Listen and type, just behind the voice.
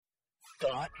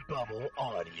Thought Bubble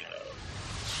Audio.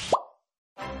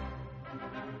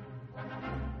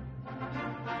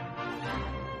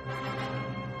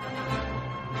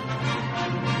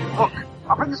 Look,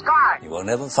 up in the sky. You will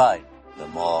never find the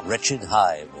more wretched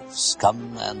hive of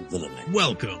scum and villainy.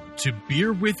 Welcome to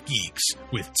Beer with Geeks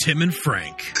with Tim and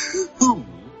Frank. Who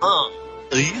are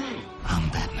you? I'm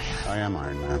Batman. I am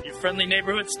Iron Man. Your friendly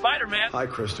neighborhood Spider-Man. Hi,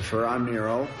 Christopher. I'm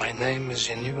Nero. My name is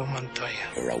Inigo Montoya.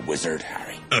 You're a wizard,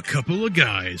 Harry. A couple of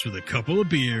guys with a couple of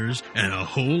beers and a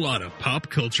whole lot of pop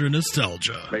culture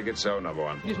nostalgia. Make it so, number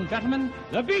one. Ladies and gentlemen,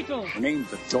 the Beatles. Name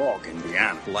the dog,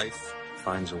 Indiana. Life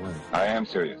finds a way. I am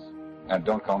serious. And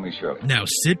don't call me Shirley. Now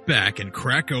sit back and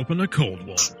crack open a cold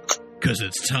one, because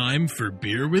it's time for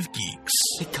Beer with Geeks.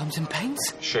 It comes in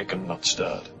paints. Shaken, not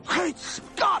stirred. Great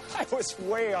Scott! I was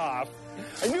way off.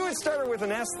 I knew it started with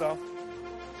an S, though.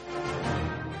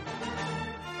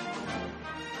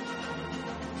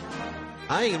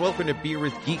 Hi, and welcome to Beer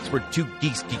with Geeks, where two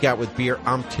geeks geek out with beer.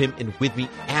 I'm Tim, and with me,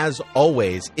 as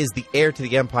always, is the heir to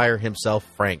the empire himself,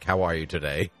 Frank. How are you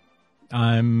today?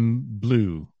 I'm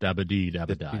blue. Dabba-dee,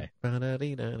 dabba-die.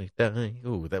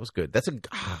 Ooh, that was good.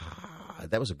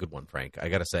 That was a good one, Frank. I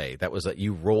gotta say, that was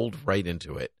you rolled right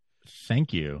into it.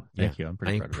 Thank you. Thank you. I'm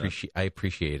pretty proud of that. I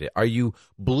appreciate it. Are you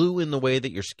blue in the way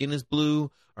that your skin is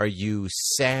blue? Are you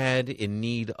sad, in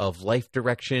need of life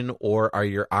direction, or are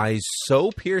your eyes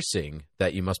so piercing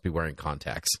that you must be wearing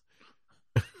contacts?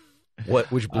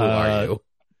 Which blue are you?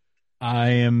 I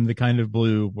am the kind of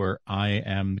blue where I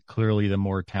am clearly the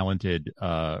more talented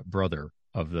brother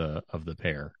of the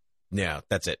pair. Yeah,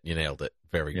 that's it. You nailed it.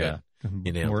 Very good.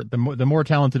 You nailed it. The more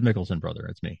talented Mickelson brother.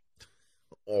 It's me.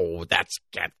 Oh,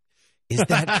 is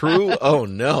that true? Oh,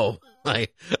 no. I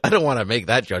don't want to make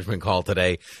that judgment call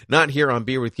today. Not here on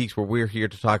Beer with Geeks, where we're here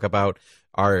to talk about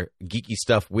our geeky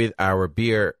stuff with our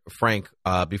beer. Frank,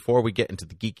 before we get into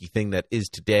the geeky thing that is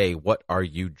today, what are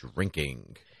you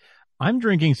drinking? I'm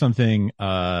drinking something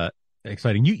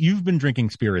exciting. You've been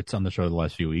drinking spirits on the show the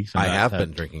last few weeks. I have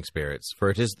been drinking spirits.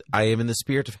 I am in the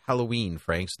spirit of Halloween,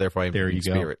 Frank, so therefore I'm drinking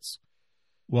spirits.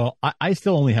 Well, I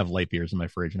still only have light beers in my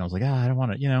fridge, and I was like, I don't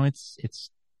want to,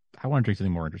 I want to drink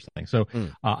something more interesting. So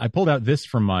I pulled out this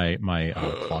from my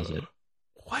closet.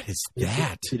 What is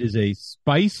that? It is a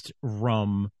spiced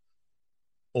rum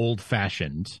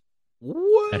old-fashioned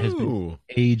that has been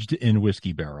aged in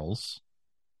whiskey barrels.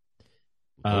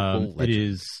 It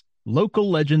is local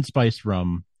legend spiced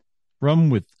rum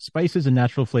with spices and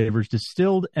natural flavors,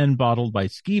 distilled and bottled by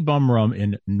Ski Bum Rum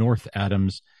in North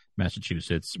Adams,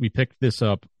 Massachusetts. We picked this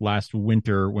up last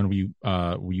winter when we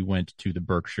went to the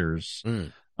Berkshires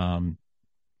in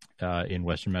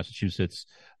Western Massachusetts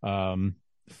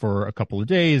for a couple of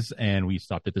days, and we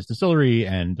stopped at this distillery,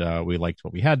 and we liked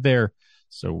what we had there,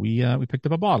 so we picked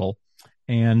up a bottle,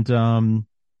 and so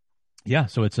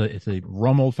it's a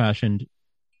rum old fashioned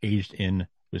aged in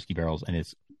whiskey barrels, and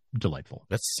it's delightful.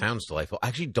 That sounds delightful. I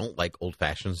actually don't like old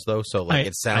fashions though, so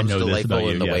it sounds delightful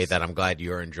in the way that I'm glad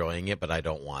you're enjoying it, but I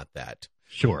don't want that.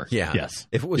 Sure. Yeah. Yes.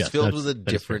 If it was filled with a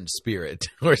different spirit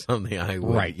or something, I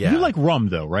would. Right. Yeah. You like rum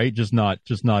though, right? Just not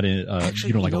in. Actually,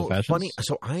 you don't like old fashions. Funny.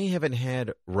 So I haven't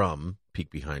had rum. Peek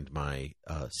behind my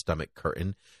stomach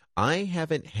curtain. I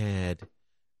haven't had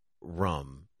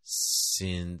rum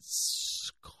since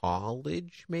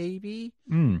college, maybe.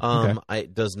 Okay.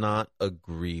 It does not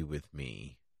agree with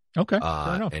me. Okay.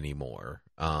 Fair enough. Anymore.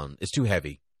 It's too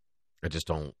heavy. I just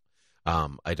don't.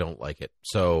 I don't like it.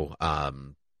 So,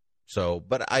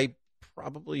 but I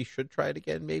probably should try it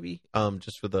again, maybe.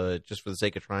 Just for the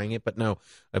sake of trying it. But no,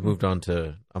 I've moved on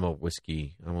to. I'm a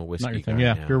whiskey Not your guy. thing.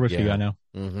 Yeah, now. you're a whiskey guy now.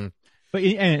 Mm-hmm. But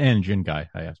and gin guy,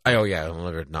 I asked. Oh yeah, I'll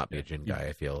never not be a gin guy.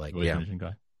 I feel like A gin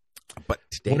guy. But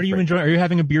today, What are you enjoying? Are you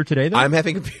having a beer today, though? I'm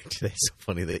having a beer today. It's so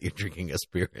funny that you're drinking a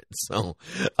spirit. So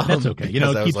that's okay.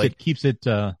 It keeps it.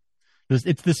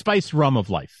 It's the spiced rum of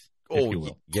life. Oh,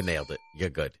 you nailed it.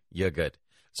 You're good.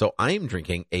 So I'm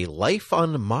drinking a Life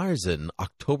on Marzen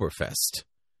Oktoberfest.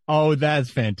 Oh,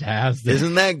 that's fantastic!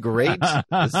 Isn't that great? This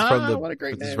is from the What a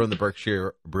great this name. is from the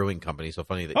Berkshire Brewing Company. So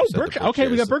funny that you said Berkshire. Okay,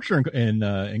 we got Berkshire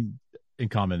in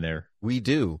common there. We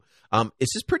do.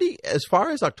 It's just pretty. As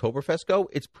far as Oktoberfest go,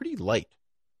 it's pretty light.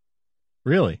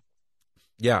 Really?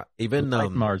 Yeah. Even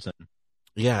Marzen.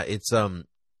 Yeah, it's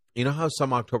you know how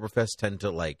some Oktoberfests tend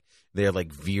to they're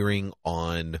veering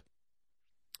on.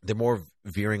 They're more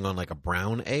veering on like a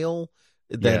brown ale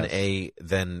than a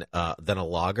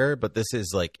lager, but this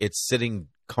is it's sitting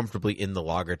comfortably in the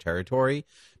lager territory.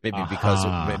 Maybe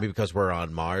because we're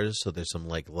on Mars, so there's some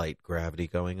light gravity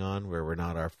going on where we're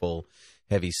not our full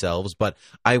heavy selves. But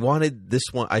I wanted this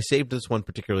one. I saved this one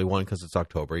particularly because it's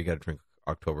October. You got to drink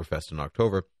Oktoberfest in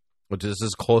October. which is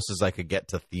as close as I could get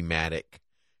to a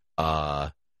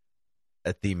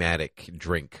thematic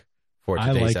drink for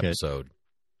today's episode.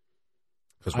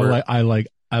 I like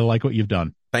what you've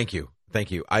done. Thank you.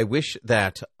 I wish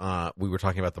that we were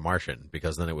talking about The Martian,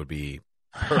 because then it would be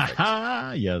perfect.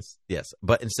 Yes.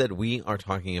 But instead, we are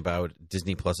talking about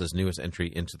Disney Plus's newest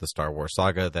entry into the Star Wars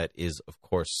saga. That is, of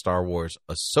course, Star Wars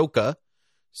Ahsoka,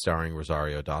 starring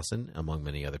Rosario Dawson, among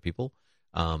many other people.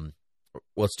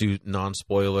 Let's do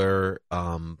non-spoiler,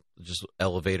 just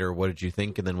elevator. What did you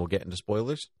think? And then we'll get into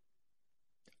spoilers.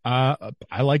 I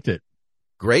liked it.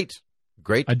 Great.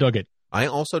 I dug it. I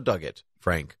also dug it,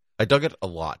 Frank. I dug it a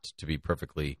lot, to be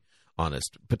perfectly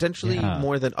honest. Potentially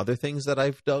more than other things that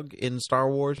I've dug in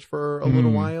Star Wars for a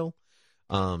little while.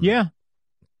 Yeah.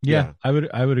 I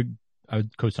would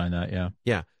co-sign that.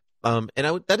 Yeah. And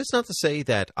that is not to say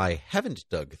that I haven't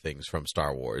dug things from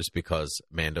Star Wars, because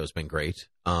Mando's been great.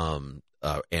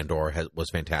 Andor was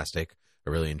fantastic. I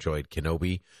really enjoyed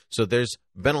Kenobi. So there's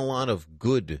been a lot of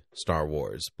good Star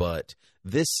Wars, but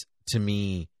this to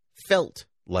me felt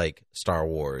like Star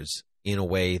Wars in a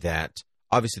way that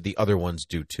obviously the other ones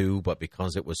do too, but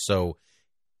because it was so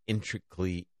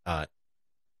intricately, oh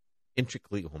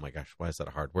my gosh, why is that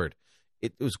a hard word?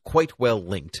 It was quite well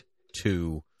linked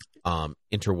to,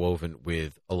 interwoven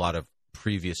with a lot of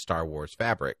previous Star Wars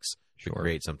fabrics to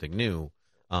create something new.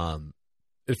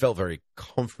 It felt very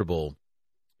comfortable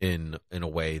in a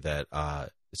way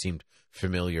that seemed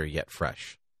familiar yet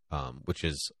fresh, which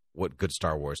is what good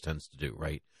Star Wars tends to do,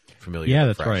 right? Familiar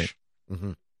and fresh. Right.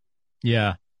 Mm-hmm.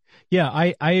 Yeah,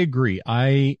 I agree.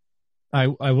 I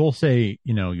will say,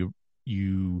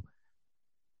 you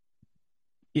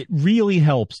it really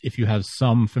helps if you have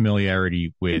some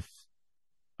familiarity with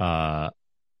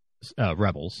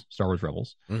Rebels, Star Wars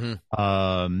Rebels,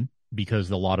 because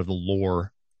a lot of the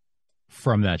lore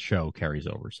from that show carries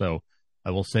over. So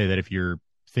I will say that if you're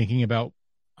thinking about,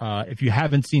 if you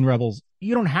haven't seen Rebels,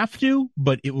 you don't have to,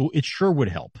 but it sure would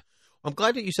help. I'm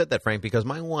glad that you said that, Frank, because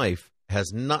my wife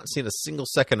has not seen a single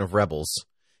second of Rebels,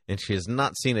 and she has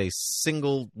not seen she's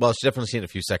definitely seen a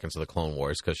few seconds of the Clone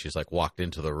Wars, because she's like walked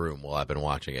into the room while I've been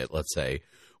watching it, let's say,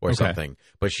 or something.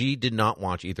 But she did not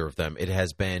watch either of them. It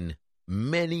has been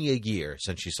many a year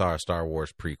since she saw a Star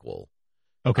Wars prequel.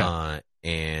 Okay.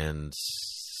 And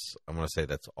I'm going to say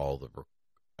that's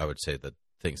I would say the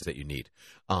things that you need.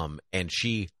 And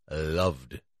she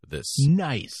loved this.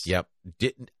 Nice. Yep.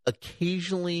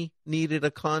 Occasionally needed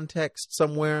a context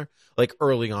somewhere, like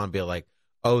early on, be like,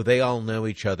 oh, they all know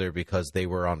each other because they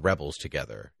were on Rebels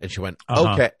together. And she went,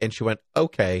 okay. And she went,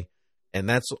 okay. And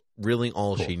that's really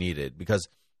all she needed, because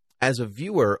as a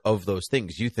viewer of those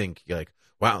things, you think, you're like,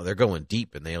 wow, they're going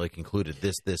deep, and they like included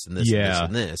this, this, and this, and this,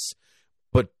 and this.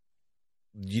 But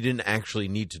you didn't actually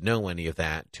need to know any of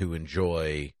that to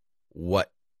enjoy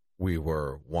what we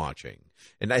were watching.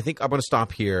 And I think I'm going to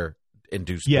stop here and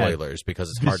do spoilers, because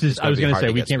it's hard. I was going to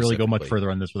say, we can't really go much further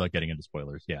on this without getting into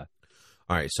spoilers. Yeah.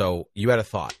 All right. So you had a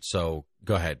thought. So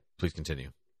go ahead. Please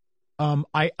continue.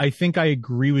 I think I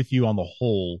agree with you on the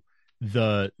whole.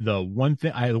 The one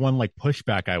thing, the one like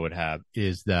pushback I would have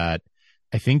is that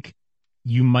I think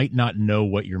you might not know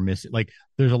what you're missing. Like,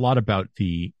 there's a lot about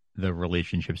the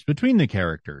relationships between the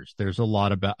characters. There's a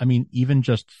lot about, I mean, even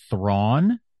just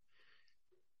Thrawn.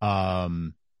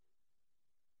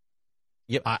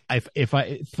 Yep.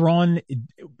 Thrawn,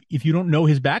 if you don't know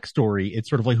his backstory, it's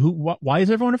sort of like, why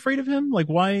is everyone afraid of him? Like,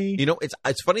 why?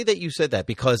 It's funny that you said that,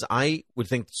 because I would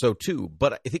think so too.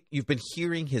 But I think you've been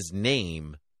hearing his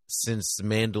name since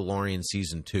Mandalorian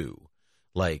season 2.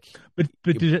 Like, but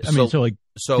did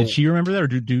she remember that, or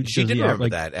she did remember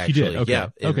that? Actually, she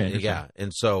did. Okay. Yeah, yeah.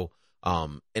 And so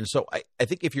I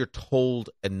think if you're told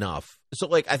enough, so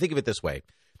like I think of it this way: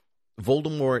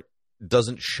 Voldemort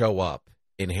doesn't show up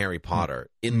in Harry Potter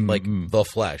in like the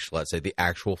flesh, let's say the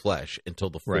actual flesh, until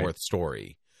the fourth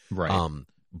story. Right.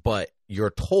 But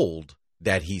you're told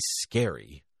that he's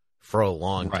scary for a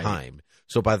long time.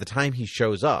 So by the time he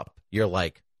shows up, you're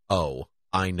like, oh,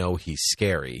 I know he's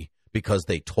scary because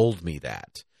they told me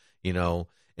that,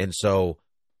 And so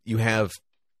you have,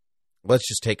 let's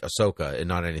just take Ahsoka and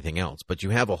not anything else, but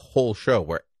you have a whole show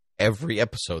where every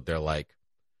episode they're like,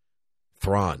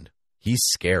 Thrawn, he's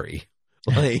scary.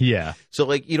 Like, yeah. So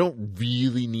like, you don't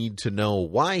really need to know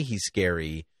why he's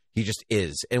scary. He just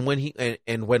is. And when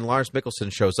when Lars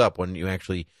Mikkelsen shows up, when you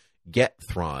actually get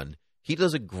Thrawn, he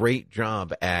does a great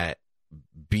job at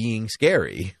being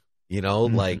scary,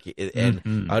 like,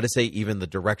 and I would say even the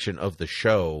direction of the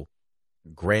show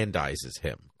grandizes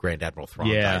him. Grand Admiral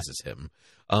Thrawn-izes him.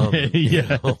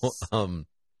 Yes. And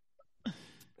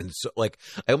so like,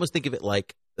 I almost think of it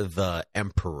like the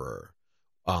Emperor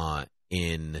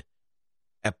in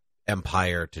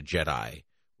Empire to Jedi,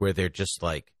 where they're just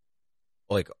like,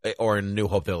 or in New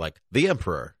Hope, they're like, the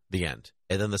Emperor, the end.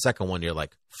 And then the second one, you're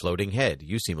like, floating head,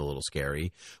 you seem a little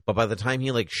scary. But by the time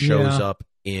he like shows up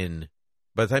in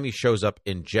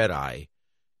Jedi,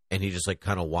 and he just like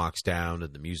kind of walks down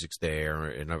and the music's there,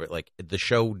 and like the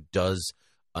show does,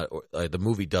 the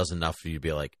movie does enough for you to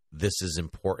be like, this is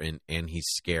important and he's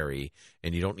scary,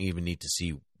 and you don't even need to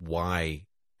see why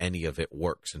any of it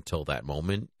works until that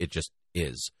moment. It just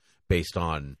is based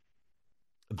on.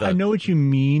 I know what you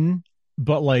mean,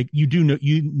 but like you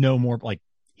know more like.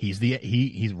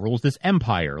 He rules this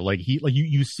empire. Like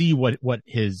you see what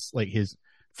his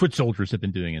foot soldiers have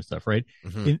been doing and stuff, right?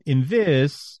 Mm-hmm. In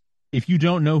this, if you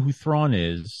don't know who Thrawn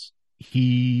is,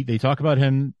 they talk about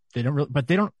him. They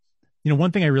don't,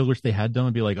 one thing I really wish they had done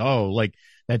would be like, oh, like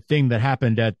that thing that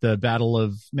happened at the Battle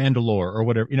of Mandalore or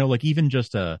whatever. Like even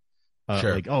just sure.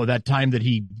 Like, oh, that time that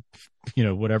he,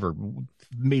 whatever,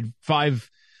 made 5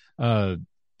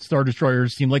 Star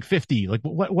Destroyers seem like 50. Like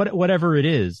whatever it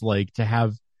is, like to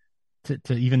have.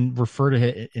 To even refer to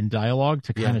it in dialogue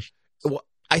to kind of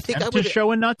I think I would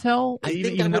show and not tell.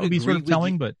 Even that would be sort of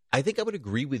telling, but I think I would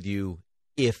agree with you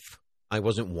if I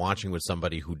wasn't watching with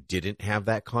somebody who didn't have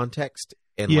that context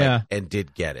and and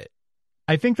did get it.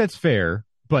 I think that's fair,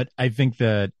 but I think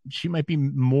that she might be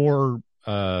more.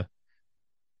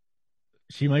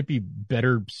 She might be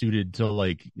better suited to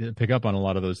like pick up on a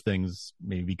lot of those things,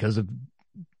 maybe because of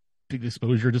big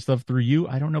exposure to stuff through you.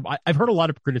 I don't know. I've heard a lot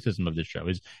of criticism of this show.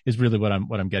 Is really what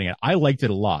I'm getting at. I liked it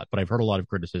a lot, but I've heard a lot of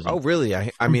criticism. Oh, really?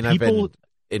 I mean, I've been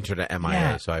internet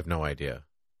MIA, so I have no idea.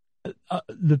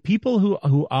 The people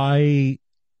who I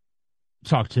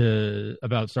talked to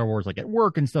about Star Wars, like at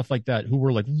work and stuff like that, who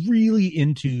were like really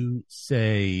into,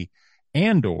 say,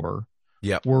 Andor,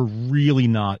 were really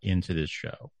not into this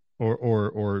show.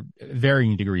 Or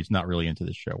varying degrees, not really into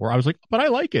this show. Where I was like, but I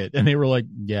like it, and they were like,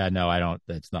 yeah, no, I don't.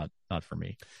 That's not for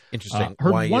me. Interesting.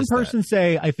 Heard Why one is person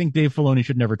say, I think Dave Filoni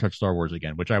should never touch Star Wars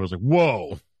again, which I was like,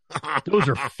 whoa, those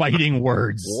are fighting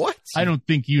words. What? I don't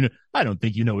think you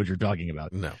know what you're talking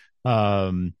about. No.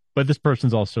 But this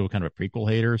person's also kind of a prequel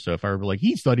hater. So if I were like,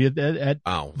 he studied at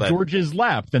George's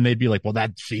lap, then they'd be like, well,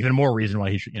 that's even more reason why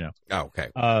he should, Oh, okay.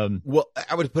 Well,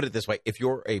 I would put it this way. If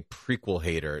you're a prequel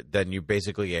hater, then you're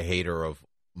basically a hater of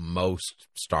most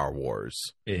Star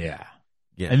Wars. Yeah.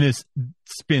 And this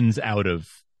spins out of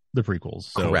the prequels.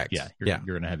 So correct. Yeah, you're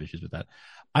going to have issues with that.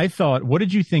 I thought, what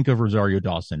did you think of Rosario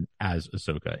Dawson as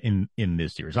Ahsoka in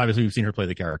this series? Obviously, we've seen her play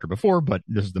the character before, but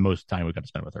this is the most time we've got to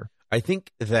spend with her. I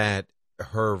think that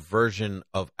her version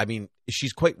of, I mean,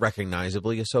 she's quite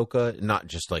recognizably Ahsoka, not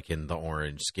just like in the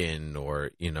orange skin or,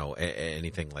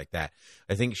 anything like that.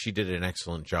 I think she did an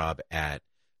excellent job at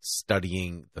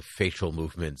studying the facial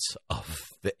movements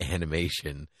of the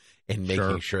animation and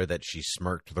making sure that she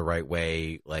smirked the right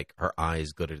way, like her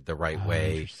eyes glittered the right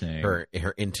way. Her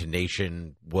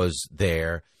intonation was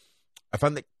there. I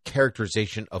found the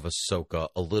characterization of Ahsoka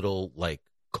a little like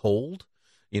cold,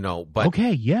 but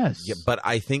okay, yes. Yeah, but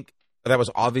I think that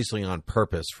was obviously on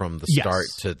purpose from the start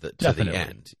to the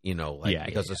end,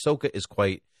 because Ahsoka is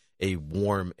quite a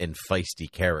warm and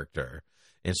feisty character.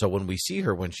 And so when we see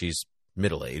her when she's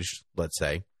middle-aged, let's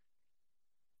say,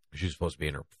 she's supposed to be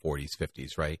in her 40s,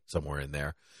 50s, right? Somewhere in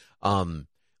there.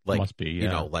 Must be,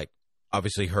 yeah.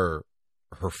 Obviously her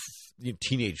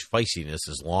teenage feistiness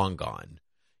is long gone,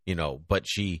 but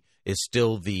she is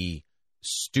still the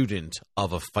student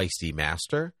of a feisty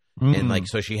master. Mm-hmm. And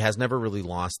so she has never really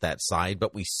lost that side,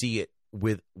 but we see it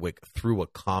through a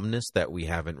calmness that we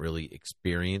haven't really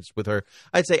experienced with her.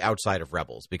 I'd say outside of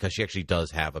Rebels, because she actually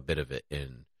does have a bit of it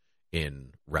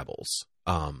in Rebels.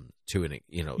 To an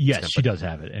yes, she does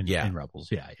have it in Rebels.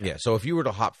 Yeah. So if you were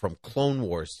to hop from Clone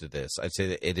Wars to this, I'd say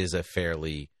that it is a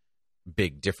fairly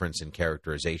big difference in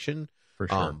characterization. For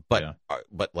sure.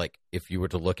 But like if you were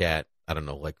to look at, I don't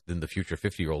know, like in the future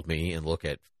 50-year-old me and look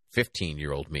at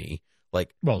 15-year-old me.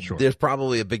 There's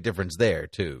probably a big difference there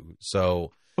too.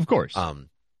 So of course,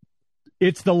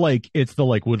 it's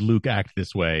the would Luke act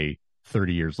this way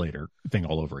 30 years later thing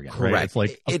all over again? Correct. Right? It's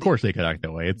like of course they could act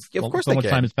that way. It's of course so much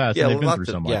time has passed. And they've been through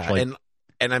so much. Yeah,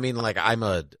 and I mean, like I'm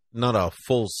not a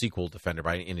full sequel defender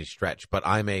by any stretch, but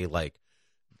I'm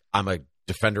a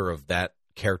defender of that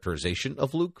characterization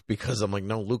of Luke, because I'm like,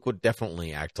 no, Luke would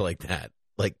definitely act like that.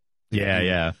 Like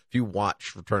if you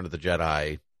watch Return of the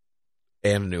Jedi.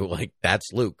 And like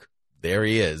that's Luke. There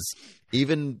he is.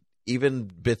 Even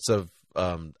bits of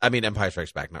Empire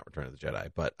Strikes Back, not Return of the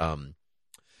Jedi, but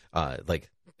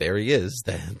there he is.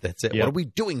 That's it. Yep. What are we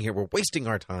doing here? We're wasting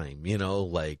our time,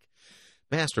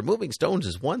 Master, moving stones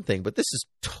is one thing, but this is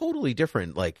totally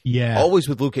different. Like, always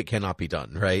with Luke, it cannot be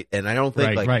done, right? And I don't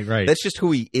think right. That's just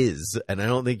who he is. And I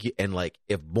don't think,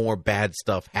 if more bad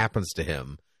stuff happens to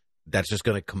him, that's just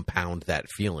going to compound that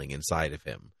feeling inside of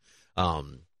him.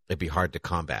 It'd be hard to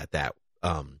combat that.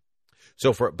 But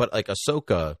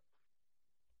Ahsoka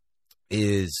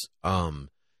is,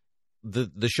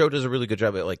 the show does a really good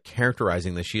job at like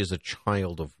characterizing that she is a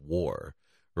child of war.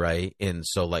 Right. And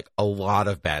so like a lot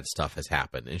of bad stuff has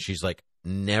happened and she's like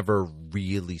never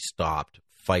really stopped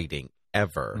fighting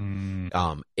ever.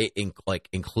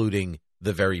 Including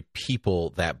the very people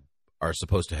that are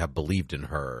supposed to have believed in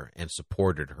her and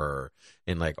supported her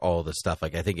and like all the stuff.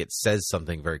 Like I think it says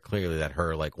something very clearly that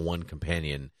her like one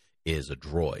companion is a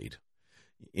droid,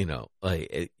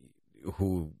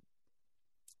 who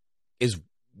is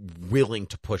willing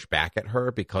to push back at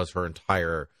her because her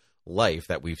entire life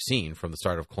that we've seen from the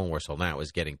start of Clone Wars till now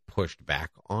is getting pushed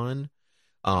back on,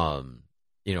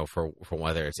 for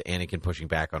whether it's Anakin pushing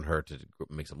back on her to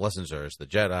make some lessons or it's the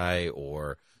Jedi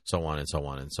or so on and so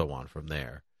on and so on from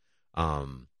there.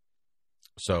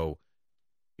 So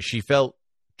she felt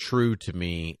true to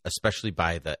me, especially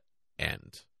by the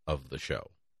end of the show.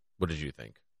 What did you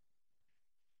think?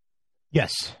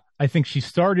 Yes, I think she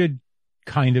started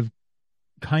kind of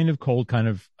cold, kind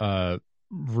of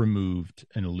removed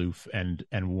and aloof and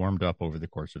warmed up over the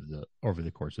course of the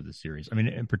series. I mean,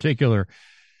 in particular,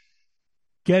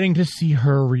 getting to see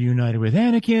her reunited with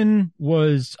Anakin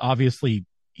was obviously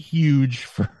huge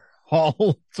for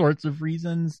all sorts of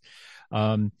reasons.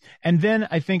 And then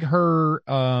I think her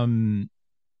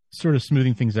sort of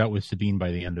smoothing things out with Sabine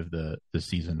by the end of the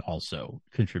season also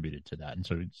contributed to that. And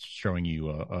so it's showing you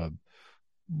a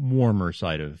warmer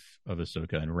side of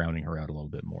Ahsoka and rounding her out a little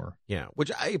bit more. Yeah,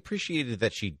 which I appreciated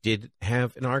that she did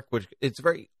have an arc, which it's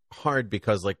very hard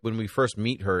because like when we first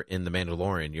meet her in The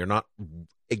Mandalorian, you're not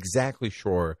exactly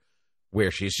sure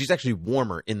where she is. She's actually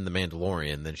warmer in The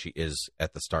Mandalorian than she is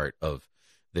at the start of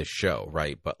this show,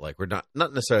 right? But like we're not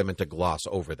necessarily meant to gloss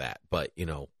over that, but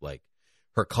like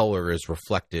her color is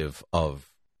reflective of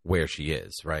where she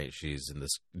is, right? She's in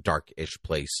this dark-ish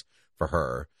place for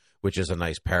her, which is a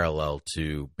nice parallel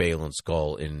to Bail and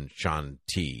Skull in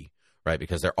Shanti, right?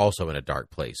 Because they're also in a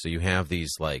dark place. So you have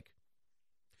these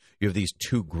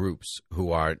two groups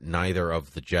who are neither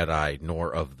of the Jedi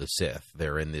nor of the Sith.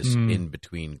 They're in this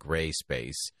in-between gray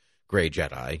space, gray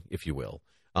Jedi, if you will,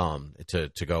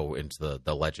 to go into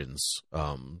the Legends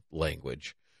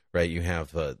language, right? You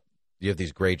have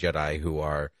these gray Jedi who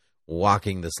are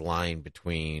walking this line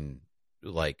between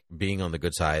like being on the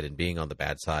good side and being on the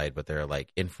bad side, but they're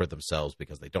like in for themselves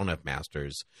because they don't have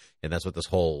masters. And that's what this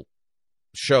whole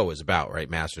show is about, right?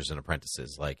 Masters and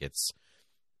apprentices. Like it's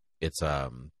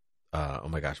oh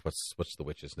my gosh, what's the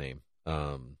witch's name?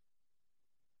 Not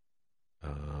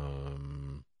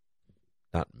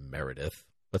Meredith.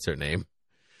 What's her name?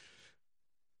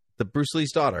 The Bruce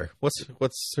Lee's daughter.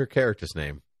 What's her character's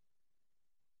name?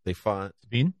 They fought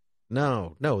Sabine?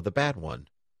 No, the bad one.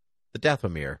 The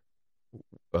Dathomir.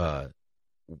 Morgan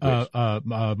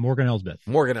Elsbeth.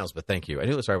 Morgan Elsbeth, thank you. I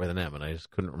knew it started with an M, and I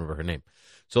just couldn't remember her name.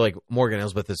 So, like, Morgan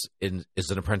Elsbeth is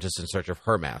an apprentice in search of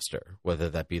her master, whether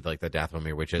that be like the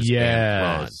Dathomir witches and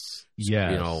Thrawn.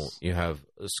 Yes. You have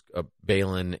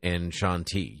Balin and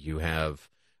Shanti. You have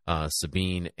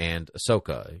Sabine and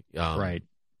Ahsoka. Right.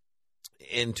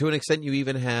 And to an extent, you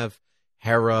even have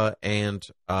Hera and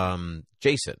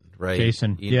Jason. Right.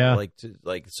 Jason.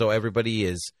 So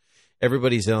everybody's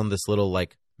on this little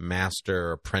like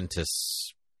master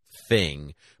apprentice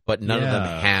thing, but none of them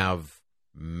have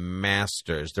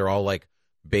masters. They're all like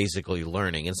basically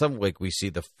learning. And some like we see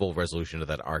the full resolution of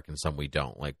that arc, and some we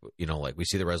don't. Like like we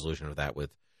see the resolution of that with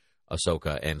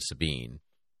Ahsoka and Sabine,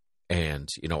 and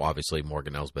obviously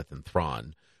Morgan Elsbeth and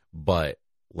Thrawn. But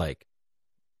like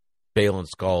Bail and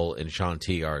Skull and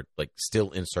Shanti are like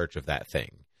still in search of that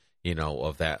thing,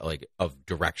 of that like of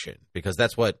direction, because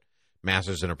that's what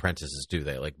masters and apprentices do.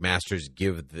 They like masters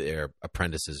give their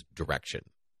apprentices direction.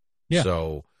 Yeah.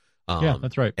 So, yeah,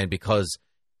 that's right. And because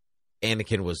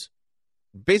Anakin was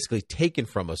basically taken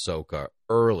from Ahsoka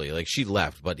early, like she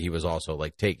left, but he was also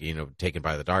like taken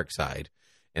by the dark side,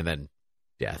 and then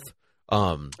death.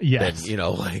 Yes.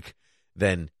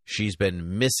 Then she's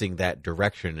been missing that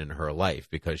direction in her life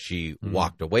because she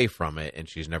walked away from it, and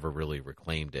she's never really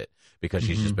reclaimed it because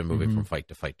she's just been moving from fight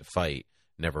to fight to fight,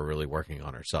 never really working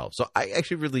on herself. So I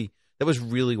actually that was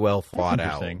really well thought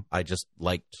out. I just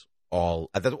liked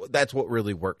that's what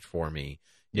really worked for me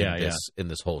in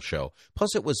this whole show.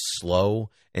 Plus it was slow,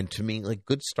 and to me, like,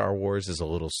 good Star Wars is a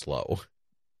little slow.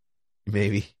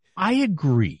 Maybe. I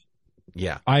agree.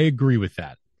 Yeah. I agree with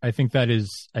that. I think that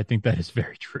is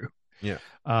very true. Yeah.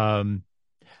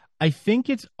 I think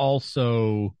it's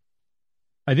also,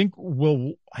 I think we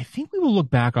will look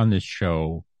back on this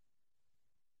show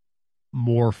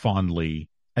more fondly.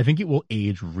 I think it will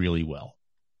age really well.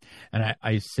 And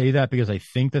I say that because I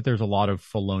think that there's a lot of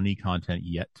Filoni content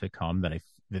yet to come that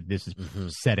this is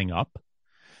setting up.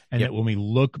 And that when we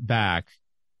look back,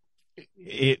 I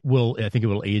think it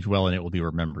will age well and it will be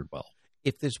remembered well.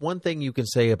 If there's one thing you can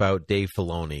say about Dave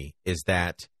Filoni is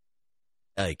that,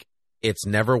 like, it's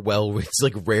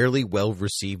rarely well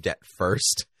received at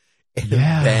first. And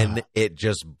then it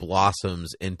just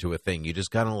blossoms into a thing. You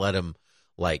just gotta let him,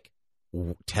 like,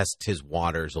 test his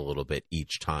waters a little bit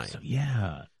each time. So,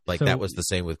 that was the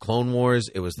same with Clone Wars.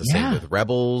 It was the same with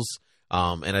Rebels.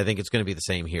 And I think it's going to be the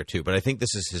same here too. But I think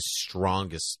this is his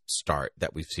strongest start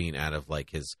that we've seen out of like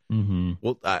his.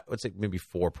 Well, let's say maybe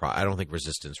I don't think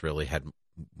Resistance really had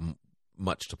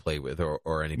much to play with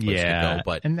or any place to go.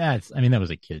 But and that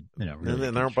was a kid.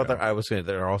 Really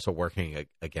they're also working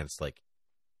against like.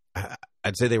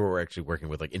 I'd say they were actually working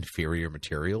with like inferior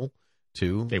material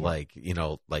too. They were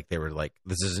like,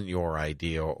 this isn't your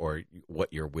idea or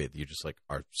what you're with. You just like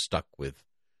are stuck with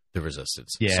the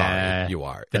Resistance. Yeah, sorry, you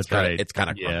are. That's right. It's kind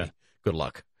of crummy. Yeah. Good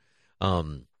luck.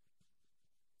 So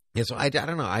I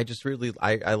don't know. I just really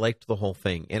I liked the whole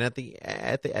thing, and at the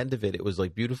end of it, it was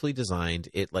like beautifully designed.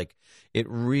 It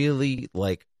really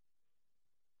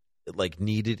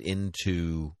needed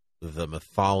into the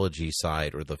mythology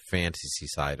side or the fantasy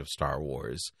side of Star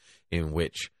Wars, in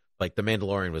which like the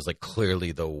Mandalorian was like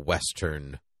clearly the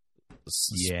Western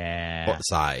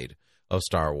side of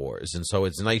Star Wars, and so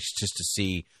it's nice just to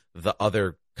see the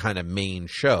other kind of main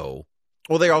show.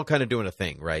 Well, they're all kind of doing a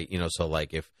thing, right? So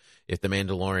like if the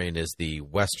Mandalorian is the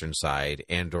Western side,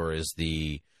 Andor is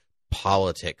the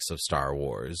politics of Star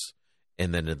Wars,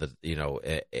 and then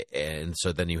and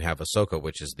so then you have Ahsoka,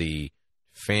 which is the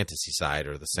fantasy side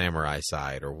or the samurai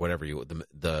side or whatever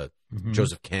the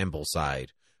Joseph Campbell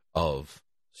side of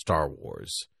Star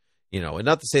Wars, and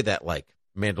not to say that like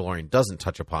Mandalorian doesn't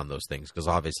touch upon those things, because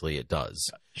obviously it does,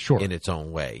 in its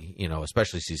own way,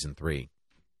 especially season 3.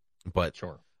 But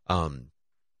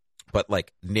but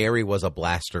like nary was a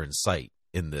blaster in sight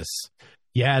in this.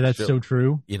 Yeah, that's so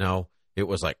true. It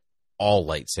was like all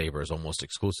lightsabers almost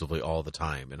exclusively all the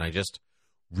time, and I just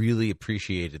really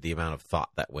appreciated the amount of thought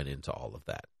that went into all of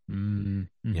that.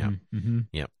 Yeah.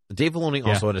 Dave Filoni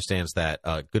also understands that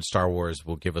good Star Wars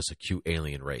will give us a cute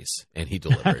alien race, and he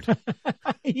delivered.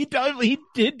 He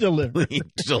did deliver. He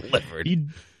delivered.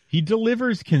 He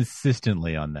delivers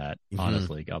consistently on that.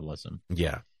 Honestly, God bless him.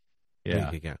 Yeah.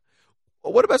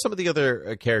 What about some of the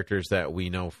other characters that we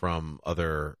know from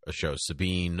other shows?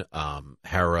 Sabine,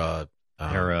 Hera,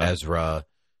 Ezra.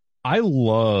 I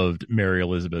loved Mary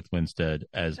Elizabeth Winstead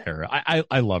as Hera.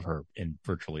 I love her in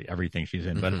virtually everything she's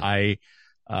in, but I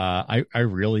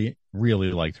really,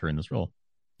 really liked her in this role.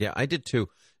 Yeah, I did too.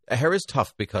 Hera's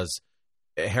tough because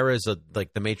Hera is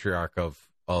like the matriarch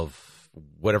of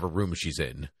whatever room she's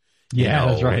in. Yeah,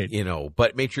 that's right.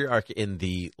 But matriarch in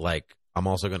the like, I'm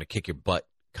also going to kick your butt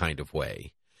kind of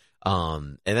way.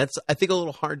 And that's, I think, a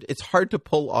little hard. It's hard to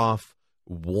pull off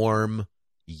warm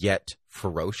yet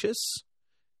ferocious.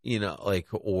 I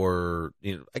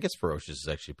guess ferocious is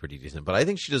actually pretty decent, but I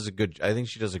think she does a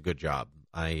good job.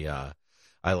 I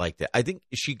liked it. I think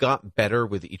she got better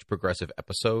with each progressive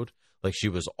episode. Like, she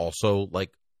was also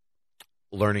like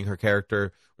learning her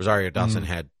character. Rosario Dawson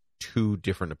had 2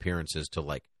 different appearances to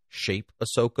like shape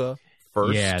Ahsoka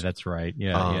first. Yeah, that's right.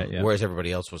 Yeah. Whereas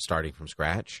everybody else was starting from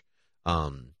scratch.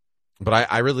 But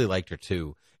I really liked her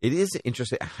too. It is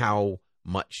interesting how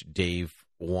much Dave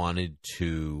wanted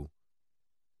to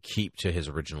keep to his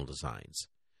original designs,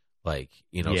 like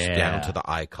down to the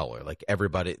eye color, like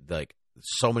everybody, like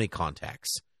so many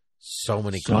contacts. I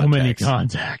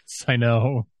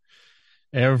know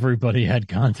everybody had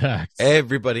contacts.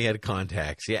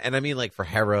 Yeah, and I mean, like for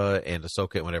Hera and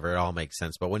Ahsoka and whatever, it all makes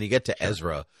sense. But when you get to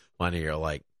Ezra, you're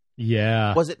like,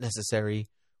 was it necessary,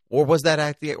 or was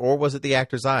it the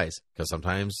actor's eyes? Because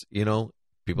sometimes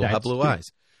people have blue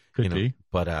eyes. Could be.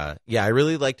 But I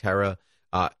really liked Hera.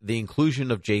 The inclusion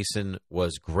of Jason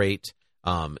was great.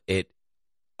 It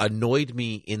annoyed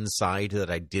me inside that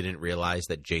I didn't realize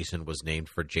that Jason was named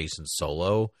for Jason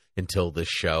Solo until this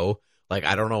show. Like,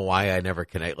 I don't know why I never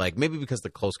connect. Like, maybe because the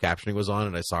closed captioning was on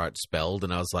and I saw it spelled,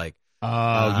 and I was like,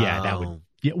 that would.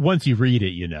 Yeah, once you read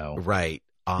it, right.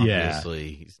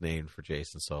 Obviously, he's named for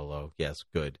Jason Solo. Yes,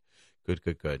 good.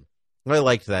 I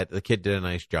liked that. The kid did a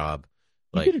nice job.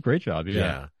 He did a great job.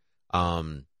 Yeah.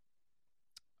 The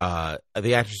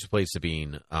actress who plays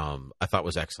Sabine, I thought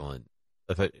was excellent.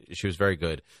 thought she was very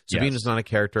good. Sabine is not a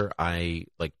character I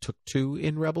like took to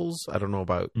in Rebels. I don't know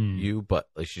about you, but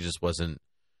like she just wasn't.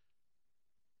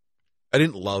 I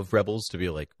didn't love Rebels to be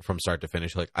like from start to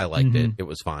finish. Like I liked it; it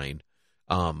was fine.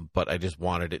 But I just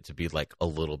wanted it to be like a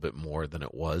little bit more than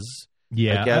it was.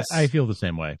 Yeah, I guess I feel the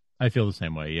same way.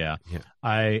 Yeah.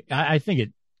 I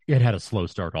think it had a slow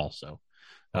start also.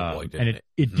 And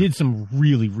it did some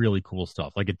really, really cool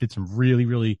stuff. Like it did some really,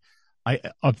 really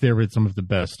up there with some of the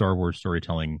best Star Wars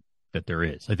storytelling that there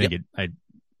is. I think I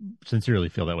sincerely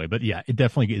feel that way. But yeah, it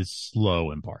definitely is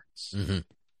slow in parts.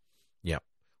 Yeah.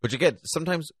 Which again,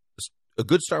 sometimes a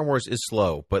good Star Wars is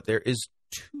slow, but there is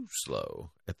too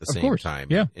slow at the same time.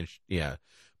 Yeah.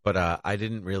 But I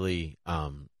didn't really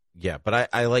but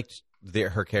I liked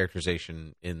her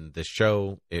characterization in the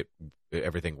show.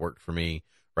 Everything worked for me.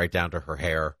 Right down to her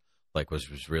hair, like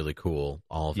was really cool.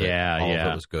 All of it, of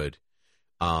it was good.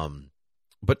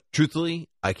 But truthfully,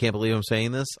 I can't believe I'm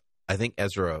saying this. I think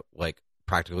Ezra like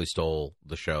practically stole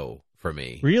the show for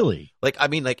me. Really? Like, I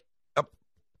mean, like I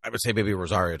would say maybe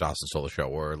Rosario Dawson stole the show,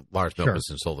 or Lars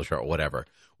Mikkelsen stole the show, or whatever,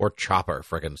 or Chopper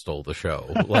frickin' stole the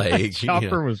show. Like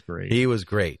Chopper was great. He was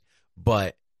great,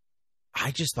 but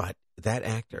I just thought that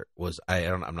actor was.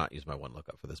 I'm not using my one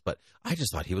lookup for this, but I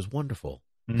just thought he was wonderful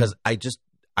because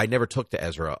I never took to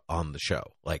Ezra on the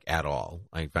show, like, at all.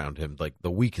 I found him, like, the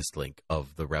weakest link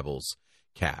of the Rebels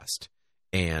cast.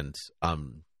 And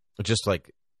just,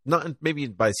 like, not maybe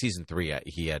by season 3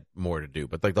 he had more to do,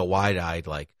 but, like, the wide-eyed,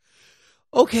 like,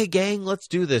 okay, gang, let's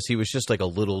do this. He was just, like, a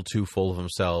little too full of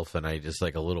himself, and I just,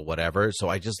 like, a little whatever. So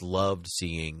I just loved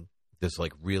seeing this,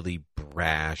 like, really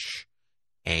brash,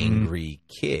 angry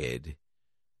kid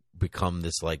become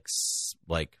this, like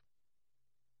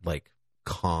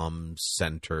calm,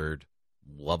 centered,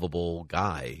 lovable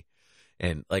guy.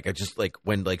 And like I just like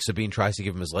when like Sabine tries to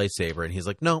give him his lightsaber and he's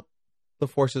like, no, the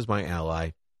Force is my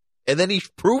ally. And then he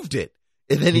proved it.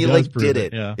 And then he like did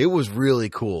it. Yeah. It was really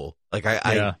cool. Like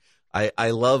I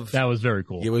love that. Was very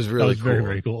cool. It was really cool. Very,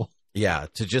 very cool. Yeah.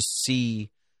 To just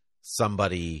see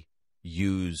somebody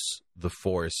use the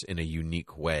Force in a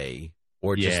unique way.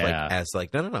 Or just like as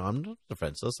like, no, I'm not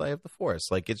defenseless. I have the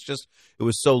Force. Like it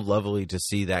was so lovely to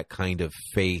see that kind of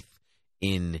faith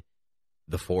in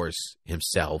the Force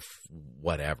himself,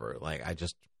 whatever. Like I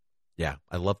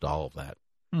loved all of that.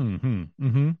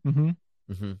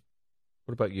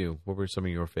 What about you? What were some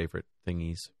of your favorite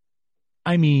thingies?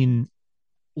 I mean,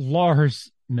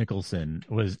 Lars Mikkelsen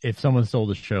was, if someone stole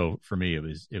the show for me, it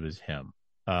was him.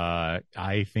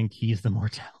 I think he's the more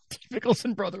talented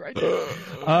Mikkelsen brother. I do.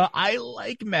 I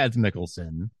like Mads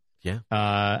Mikkelsen. Yeah.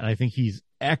 And I think he's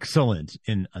excellent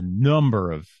in a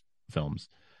number of films.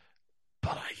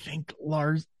 But I think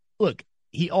Lars, look,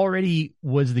 he already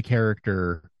was the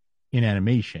character in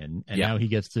animation, and now he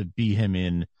gets to be him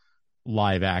in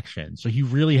live action. So he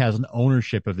really has an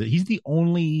ownership of it. He's the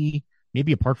only,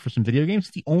 maybe apart from some video games,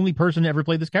 the only person to ever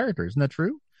play this character. Isn't that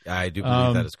true? I do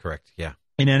believe that is correct. Yeah.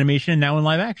 In animation and now in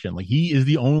live action. Like he is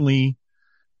the only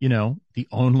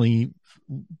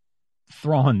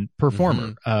Thrawn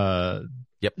performer.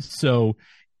 Yep. So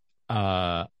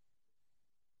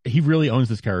he really owns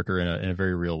this character in a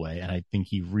very real way. And I think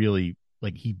he really,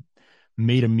 like, he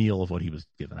made a meal of what he was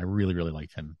given. I really, really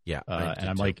liked him. Yeah. And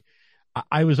I'm like,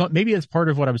 I was, maybe that's part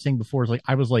of what I was saying before, is like,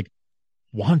 I was like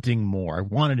wanting more. I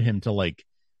wanted him to like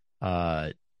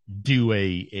do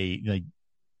like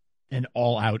an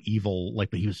all-out evil,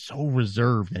 like, but he was so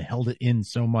reserved and held it in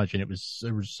so much, and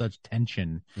there was such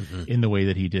tension in the way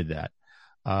that he did that.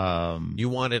 You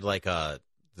wanted like this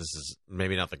is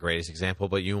maybe not the greatest example,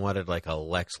 but you wanted like a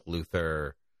Lex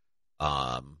Luthor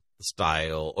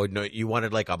style, or no, you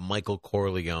wanted like a Michael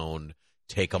Corleone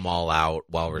take them all out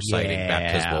while reciting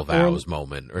baptismal vows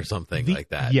moment or something like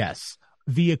that. Yes.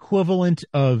 The equivalent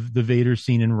of the Vader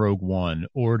scene in Rogue One,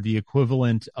 or the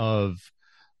equivalent of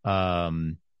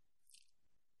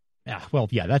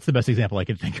that's the best example I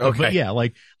can think of. Okay.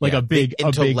 But like a big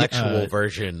intellectual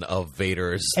version of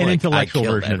Vader's, an like, intellectual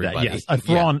version of that. Yes, a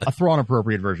Thrawn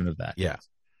appropriate version of that. Yeah.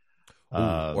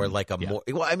 Or like a more.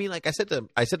 Well, I mean, like I said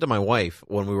to my wife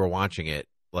when we were watching it,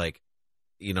 like,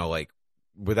 you know, like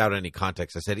without any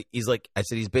context, I said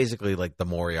he's basically like the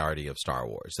Moriarty of Star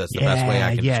Wars. That's the best way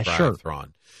I can describe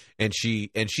Thrawn. And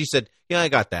she said, yeah, I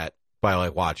got that by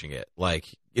like watching it. Like,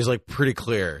 it's like pretty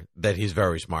clear that he's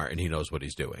very smart and he knows what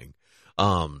he's doing.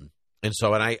 And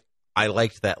so, and I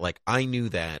liked that. Like, I knew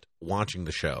that watching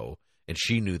the show, and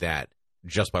she knew that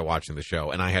just by watching the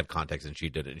show, and I had context and she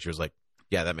did it, and she was like,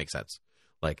 yeah, that makes sense.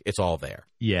 Like, it's all there.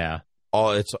 Yeah.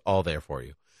 It's all there for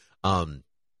you. In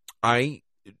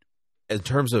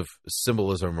terms of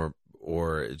symbolism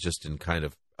or just in kind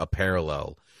of a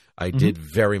parallel, I did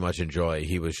very much enjoy.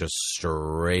 He was just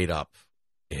straight up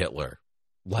Hitler.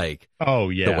 Like,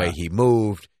 the way he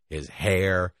moved, his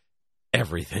hair,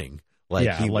 everything.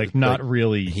 Like,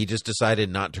 really. He just decided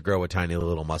not to grow a tiny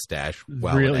little mustache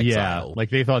while in exile. Yeah, like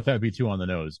they thought that would be too on the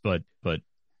nose, but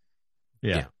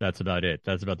yeah, that's about it.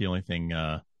 That's about the only thing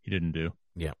he didn't do.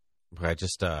 Yeah, I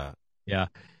just yeah,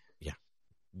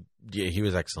 he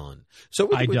was excellent. So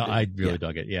I really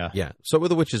dug it. Yeah, yeah. So were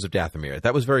the Witches of Dathomir.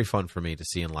 That was very fun for me to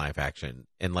see in live action,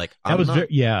 and like I'm not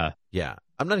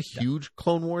a huge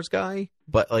Clone Wars guy,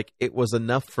 but like it was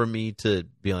enough for me to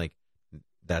be like,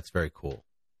 that's very cool.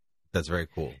 That's very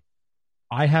cool.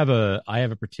 I have a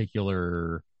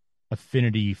particular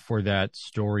affinity for that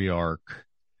story arc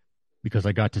because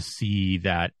I got to see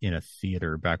that in a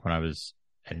theater back when I was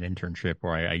at an internship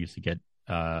where I used to get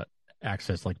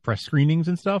access like press screenings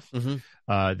and stuff.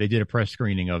 Mm-hmm. They did a press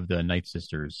screening of the Night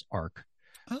Sisters arc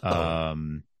that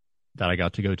I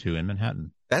got to go to in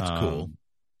Manhattan. That's cool.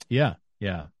 Yeah.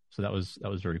 So that was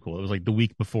very cool. It was like the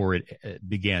week before it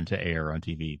began to air on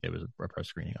TV. There was a press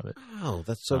screening of it. Oh,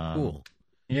 that's so cool.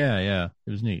 Yeah,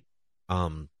 it was neat.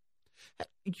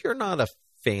 You're not a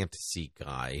fantasy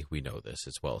guy. We know this.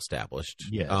 It's well established.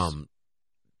 Yes.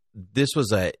 This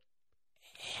was a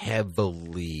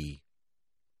heavily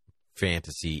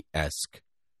fantasy-esque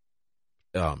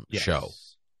show.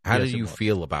 How do you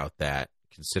feel about that,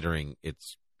 considering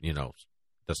it's,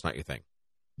 that's not your thing?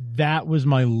 That was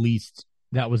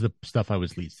the stuff I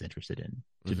was least interested in,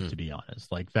 to be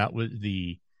honest. Like, that was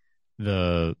the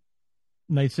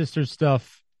Night Sisters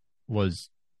stuff was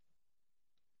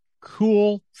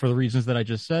cool for the reasons that I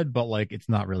just said, but like it's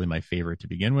not really my favorite to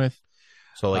begin with.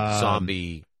 So like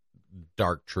zombie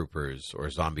dark troopers or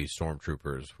zombie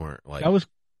stormtroopers weren't like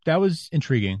that was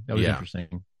intriguing. That was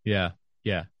interesting. Yeah.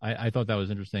 I thought that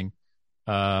was interesting.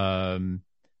 But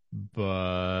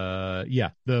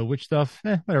yeah, the witch stuff,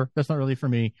 whatever. That's not really for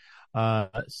me.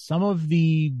 Some of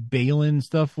the Balin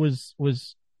stuff was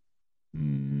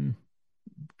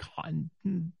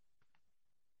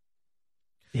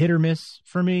hit or miss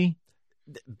for me.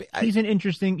 He's an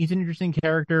interesting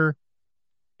character.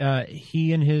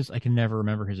 He and his, I can never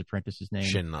remember his apprentice's name.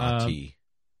 Shin-Ati.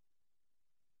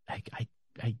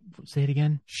 I say it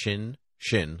again. Shin,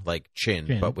 like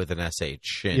chin, but with an SH.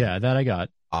 Shin. Yeah, that I got.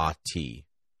 Ati.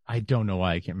 I don't know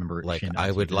why I can't remember. Like Shin-Ati.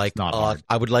 I would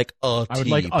like a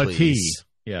please.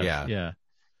 Yeah.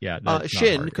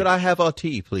 Shin, could I have a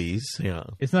tea, please? Yeah.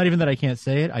 It's not even that I can't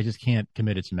say it. I just can't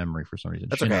commit it to memory for some reason.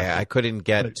 That's okay. I couldn't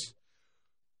get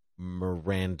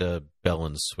Miranda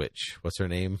Bellenswitch. What's her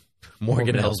name?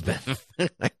 Morgan Elsbeth.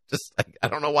 I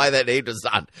don't know why that name does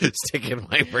not stick in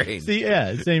my brain. See,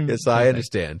 yeah, same. Yes, I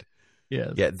understand.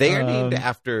 Yes. Yeah, they are named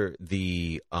after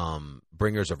the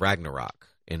bringers of Ragnarok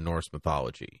in Norse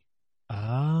mythology.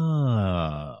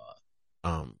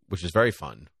 Which is very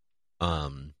fun.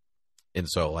 And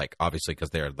so, like, obviously,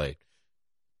 because they're the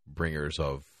bringers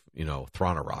of,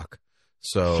 Thranarok.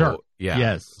 So, sure. Yeah.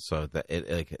 Yes. So that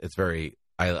it's very.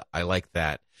 I like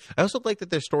that. I also like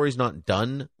that their story's not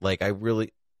done. Like, I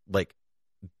really like.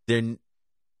 They're not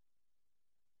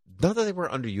that they were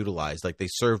underutilized. Like, they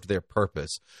served their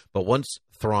purpose. But once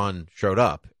Thrawn showed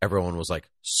up, everyone was like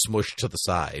smushed to the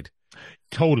side.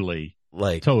 Totally.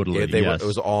 Like, totally, it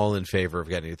was all in favor of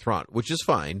getting Thrawn, which is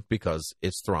fine because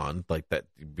it's Thrawn. Like, that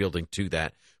building to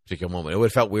that particular moment, it would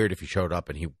have felt weird if he showed up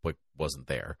and he wasn't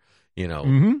there,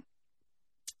 Mm-hmm.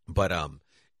 But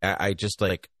I just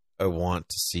like I want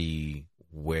to see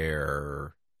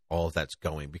where all of that's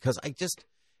going because I just,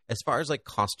 as far as like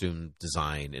costume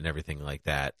design and everything like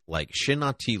that, like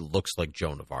Shin-Ati looks like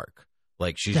Joan of Arc.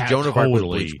 Like, she's Joan of Arc with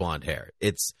bleach blonde hair.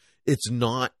 It's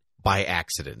not by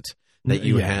accident that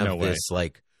you have this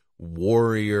like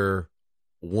warrior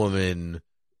woman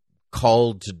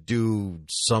called to do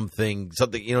something,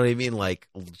 you know what I mean? Like,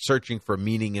 searching for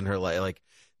meaning in her life. Like,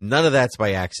 none of that's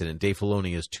by accident. Dave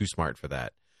Filoni is too smart for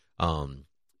that. And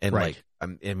right. like,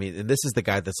 I mean, and this is the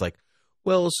guy that's like,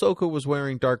 well, Ahsoka was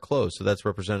wearing dark clothes, so that's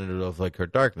representative of like her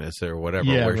darkness or whatever,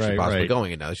 where she's possibly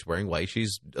going. And now she's wearing white.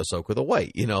 She's Ahsoka the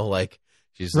White, like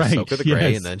she's Ahsoka the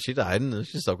Gray, and then she died, and then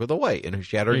she's Ahsoka the White. And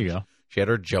she had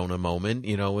her Jonah moment,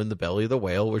 in the belly of the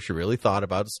whale, where she really thought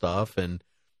about stuff, and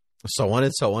so on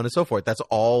and so on and so forth. That's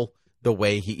all the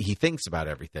way he thinks about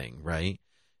everything, right?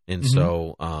 And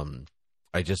so,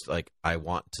 I just like I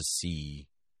want to see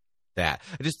that.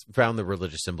 I just found the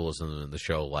religious symbolism in the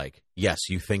show like, yes,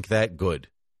 you think that? Good.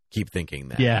 Keep thinking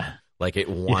that. Yeah. Like, it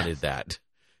wanted that.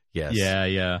 Yes.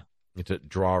 Yeah. To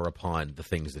draw upon the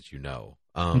things that you know.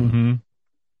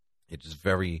 It just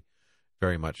very,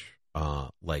 very much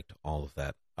liked all of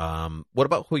that. What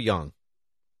about Hu Yang?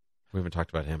 We haven't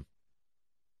talked about him.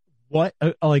 What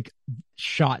like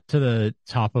shot to the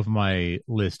top of my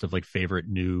list of like favorite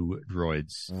new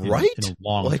droids right in a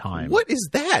long time. What is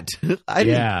that?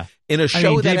 In a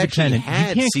show that actually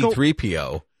had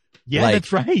C-3PO. Yeah, like,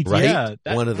 that's right. Yeah,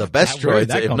 one of the best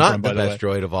droids, if not the best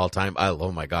droid of all time.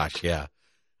 Oh my gosh, yeah.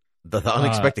 The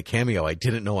unexpected cameo I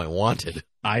didn't know I wanted.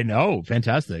 I know,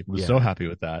 fantastic. Was so happy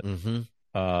with that.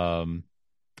 Mm-hmm.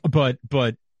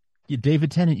 But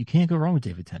David Tennant, you can't go wrong with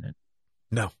David Tennant.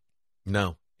 No,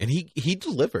 and he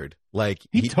delivered. Like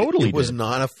he totally it was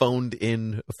not a phone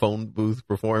booth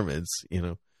performance. You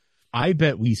know, I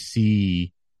bet we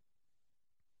see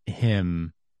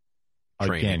him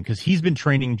again because he's been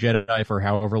training Jedi for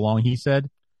however long he said.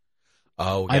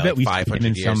 Oh, yeah, I bet we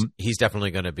 500 years. He's definitely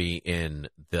going to be in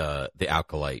the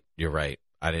Acolyte. You're right.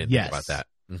 I didn't think about that.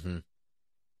 Mm-hmm.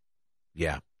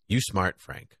 Yeah, you smart,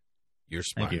 Frank. You're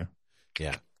smart. Thank you.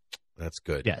 Yeah, that's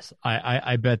good. Yes,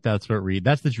 I bet that's what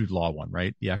that's the Jude Law one,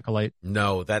 right? The Acolyte.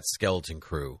 No, that's Skeleton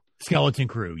Crew. Skeleton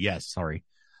Crew. Yes, sorry.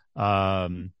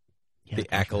 The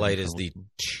Acolyte is the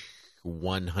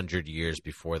 100 years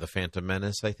before the Phantom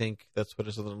Menace. I think that's what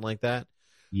it's something like that.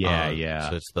 Yeah.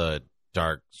 So it's the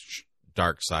dark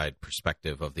side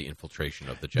perspective of the infiltration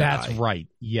of the Jedi. That's right.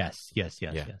 Yes.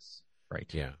 Right.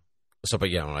 Yeah. So, but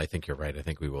yeah, I think you're right. I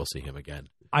think we will see him again.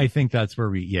 I think that's where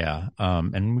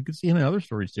and we could see him in other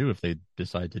stories too if they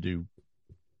decide to do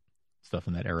stuff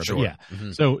in that era. Sure. But yeah.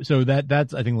 Mm-hmm. So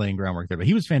that's I think laying groundwork there. But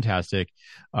he was fantastic.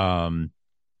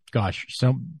 Gosh,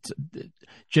 so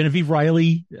Genevieve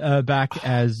Riley back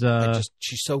as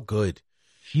she's so good.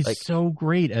 She's so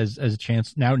great as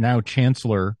now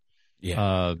Chancellor.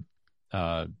 Yeah.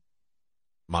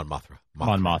 Mon Mothma.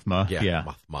 Mon Mothma. Yeah.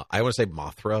 Mothma. I want to say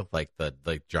Mothra, like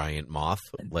the giant moth,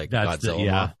 like that's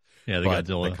Godzilla. Moth. Yeah, the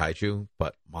Godzilla. The kaiju,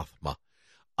 but Mothma.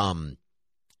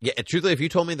 Yeah, truthfully, if you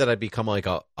told me that I'd become like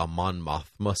a Mon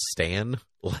Mothma stan,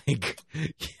 like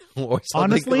or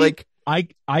something, honestly, like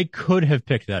I could have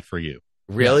picked that for you.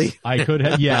 Really? Yes, I could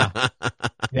have. Yeah.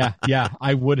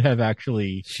 I would have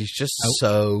actually. She's just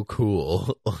so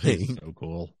cool. She's so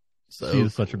cool. She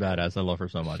is such a badass. I love her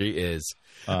so much. She is,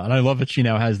 and I love that she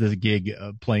now has this gig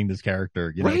playing this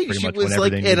character. You know, right? pretty She much was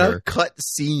like in a cut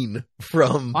scene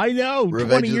from. I know,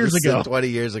 Revenge 20 years ago. 20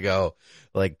 years ago,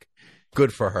 like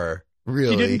good for her.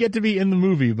 Really, she didn't get to be in the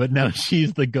movie, but now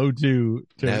she's the go-to.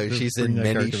 Now she's in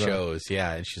many shows.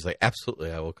 Yeah, and she's like,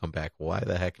 absolutely, I will come back. Why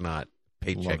the heck not?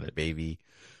 Paycheck, baby.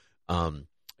 And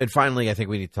finally, I think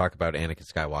we need to talk about Anakin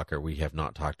Skywalker. We have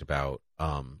not talked about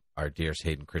our dearest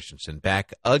Hayden Christensen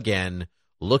back again,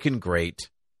 looking great,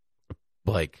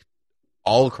 like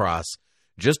all across,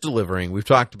 just delivering. We've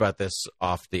talked about this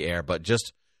off the air, but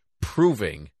just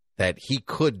proving that he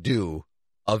could do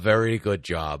a very good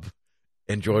job.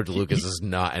 And George Lucas is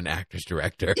not an actor's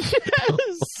director.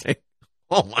 Yes. Like,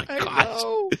 oh my gosh.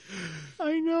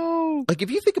 I know. Like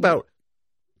if you think about,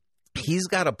 he's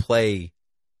got to play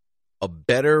a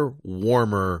better,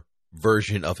 warmer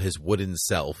version of his wooden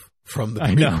self from the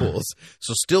prequels.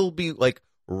 So still be like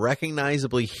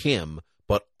recognizably him,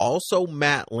 but also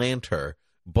Matt Lanter,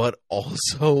 but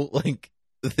also like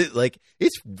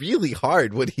it's really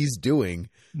hard what he's doing.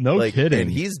 No kidding.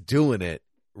 And he's doing it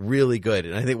really good.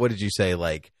 And I think, what did you say?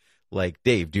 Like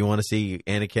Dave, do you want to see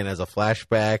Anakin as a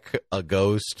flashback, a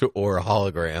ghost, or a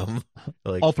hologram?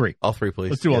 Like all three, please.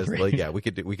 Let's do all three. Like, yeah, we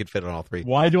could fit on all three.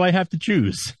 Why do I have to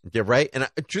choose? Yeah, right. And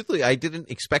truthfully, I didn't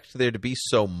expect there to be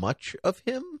so much of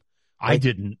him. I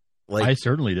didn't. I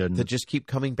certainly didn't. To just keep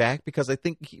coming back, because I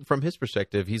think from his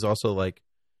perspective, he's also like,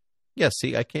 yeah,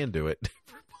 see, I can do it.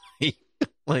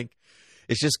 Like,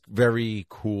 it's just very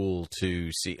cool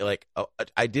to see. Like,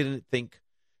 I didn't think.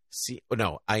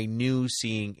 I knew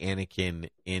seeing Anakin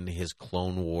in his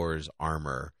Clone Wars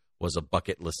armor was a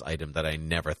bucket list item that I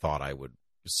never thought I would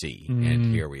see.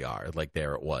 And here we are. Like,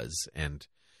 there it was. And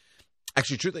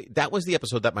actually, truthfully, that was the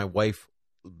episode that my wife,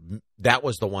 that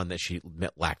was the one that she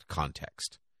lacked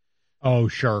context. Oh,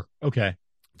 sure. Okay.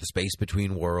 The space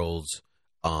between worlds,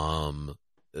 the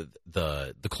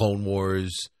Clone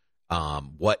Wars,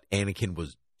 what Anakin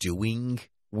was doing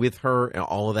with her, and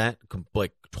all of that,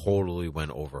 like, totally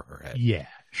went over her head. Yeah,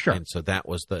 sure. And so that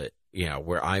was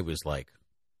where I was like,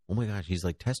 oh my gosh, he's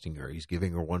like testing her. He's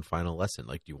giving her one final lesson.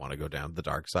 Like, do you want to go down the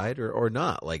dark side or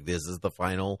not? Like, this is the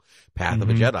final path of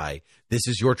a Jedi. This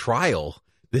is your trial.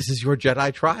 This is your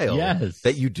Jedi trial. Yes.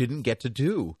 That you didn't get to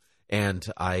do. And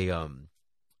I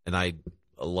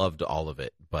loved all of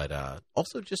it. But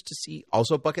also just to see,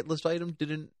 also bucket list item,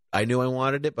 I knew I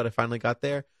wanted it, but I finally got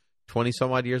there 20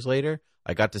 some odd years later.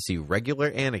 I got to see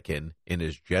regular Anakin in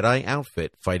his Jedi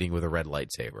outfit fighting with a red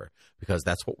lightsaber, because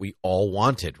that's what we all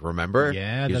wanted, remember?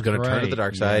 Yeah, he was going to turn to the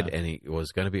dark side, yeah. and he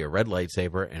was going to be a red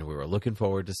lightsaber, and we were looking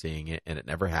forward to seeing it, and it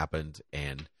never happened,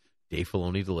 and Dave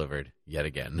Filoni delivered yet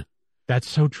again. That's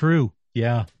so true.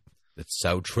 Yeah. It's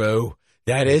so true.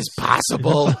 That is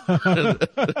possible.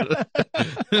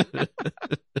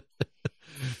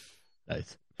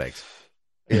 Nice. Thanks.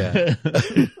 Yeah.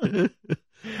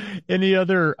 Any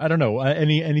other, I don't know,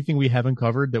 anything we haven't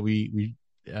covered that we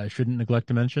shouldn't neglect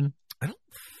to mention? I don't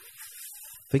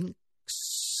think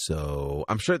so.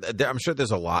 I'm sure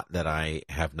there's a lot that I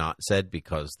have not said,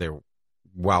 because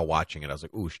while watching it, I was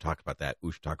like, ooh, we should talk about that.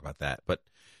 Ooh, should talk about that. But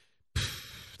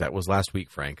that was last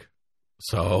week, Frank.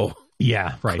 So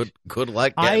yeah, right. Good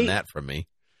luck getting that from me.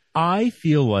 I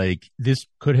feel like this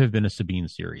could have been a Sabine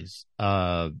series,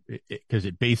 because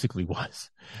it basically was.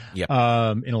 Yep.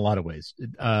 In a lot of ways.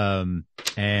 And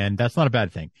that's not a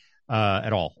bad thing,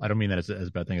 at all. I don't mean that as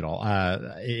a bad thing at all.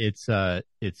 It's just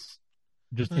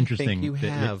interesting. I think you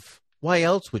have. Why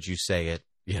else would you say it?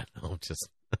 Yeah, no, just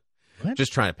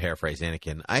trying to paraphrase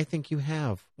Anakin. I think you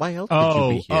have. Why else would you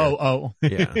be here?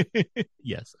 Yeah.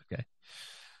 Yes. Okay.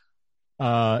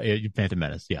 Phantom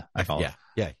Menace. Yeah, I follow.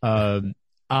 Yeah.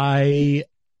 I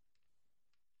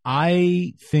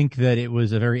think that it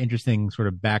was a very interesting sort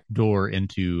of backdoor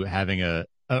into having a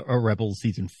Rebels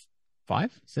season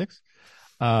 5, 6.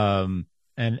 And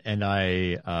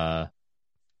I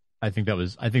think that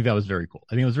was very cool.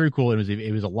 I think it was very cool.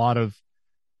 It was a lot of,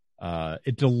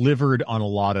 it delivered on a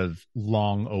lot of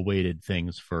long awaited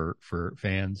things for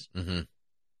fans. Mm-hmm.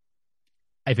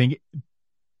 I think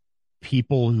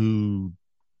people who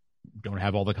don't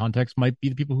have all the context might be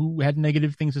the people who had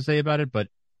negative things to say about it, but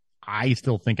I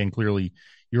still think, and clearly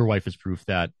your wife is proof,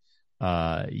 that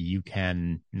you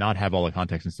can not have all the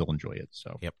context and still enjoy it.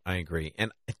 So yep, I agree.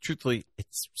 And truthfully,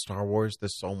 it's Star Wars.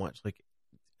 There's so much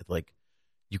like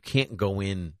you can't go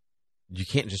in, you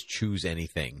can't just choose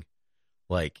anything.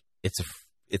 Like it's a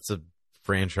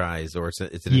franchise, or it's an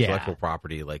intellectual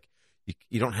property. Like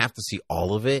you don't have to see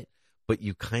all of it, but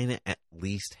you kind of at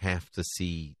least have to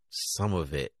see some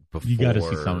of it before you got to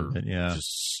see some of it. Yeah,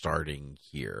 just starting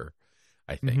here,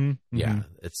 I think. Mm-hmm,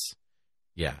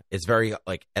 yeah, it's very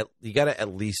like you got to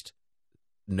at least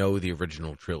know the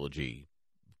original trilogy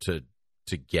to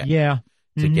get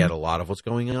get a lot of what's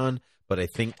going on. But I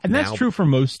think, and that's true for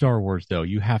most Star Wars, though.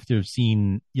 You have to have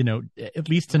seen, at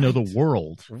least to know the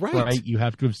world, right? You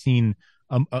have to have seen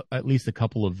at least a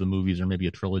couple of the movies, or maybe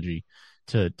a trilogy,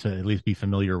 to at least be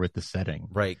familiar with the setting,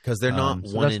 right? Because they're not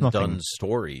one and done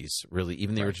stories, really.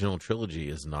 Even the original trilogy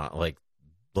is not like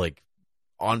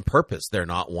on purpose. They're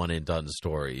not one and done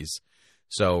stories.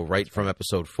 So from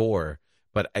Episode 4,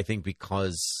 but I think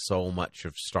because so much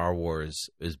of Star Wars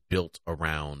is built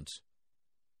around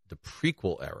the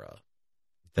prequel era,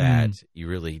 that you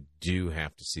really do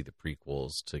have to see the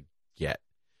prequels to get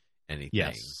anything.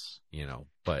 Yes,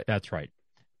 but that's right.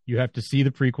 You have to see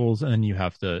the prequels, and you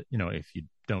have to, if you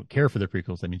don't care for the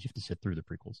prequels, that means you have to sit through the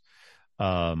prequels.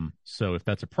 So if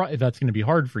that's if that's going to be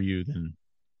hard for you, then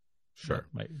sure.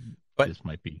 But this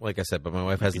might be, like I said, but my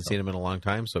wife hasn't seen them in a long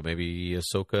time, so maybe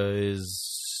Ahsoka is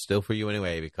still for you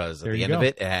anyway, because at the end of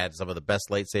it had some of the best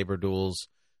lightsaber duels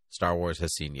Star Wars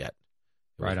has seen yet.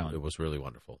 It was really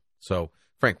wonderful. So,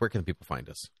 Frank, where can people find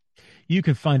us? You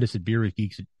can find us at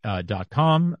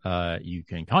beerwithgeeks.com. You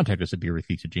can contact us at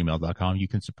beerwithgeeks@gmail.com. You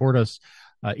can support us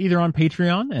either on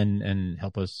Patreon and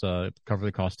help us cover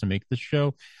the cost to make this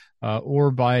show, or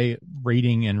by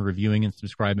rating and reviewing and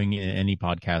subscribing in any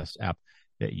podcast app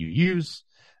that you use.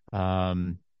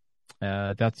 That's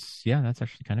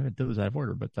actually kind of it. That was out of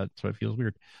order, but that's why it feels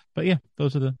weird. But yeah,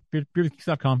 those are the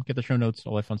beerwithgeeks.com. Get the show notes,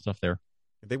 all that fun stuff there.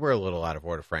 They were a little out of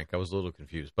order, Frank. I was a little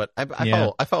confused, but I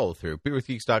follow through.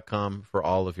 Beerwithgeeks.com for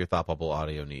all of your Thought Bubble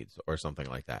audio needs, or something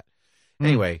like that.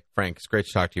 Anyway, Frank, it's great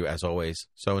to talk to you as always.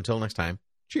 So until next time,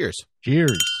 cheers.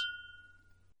 Cheers.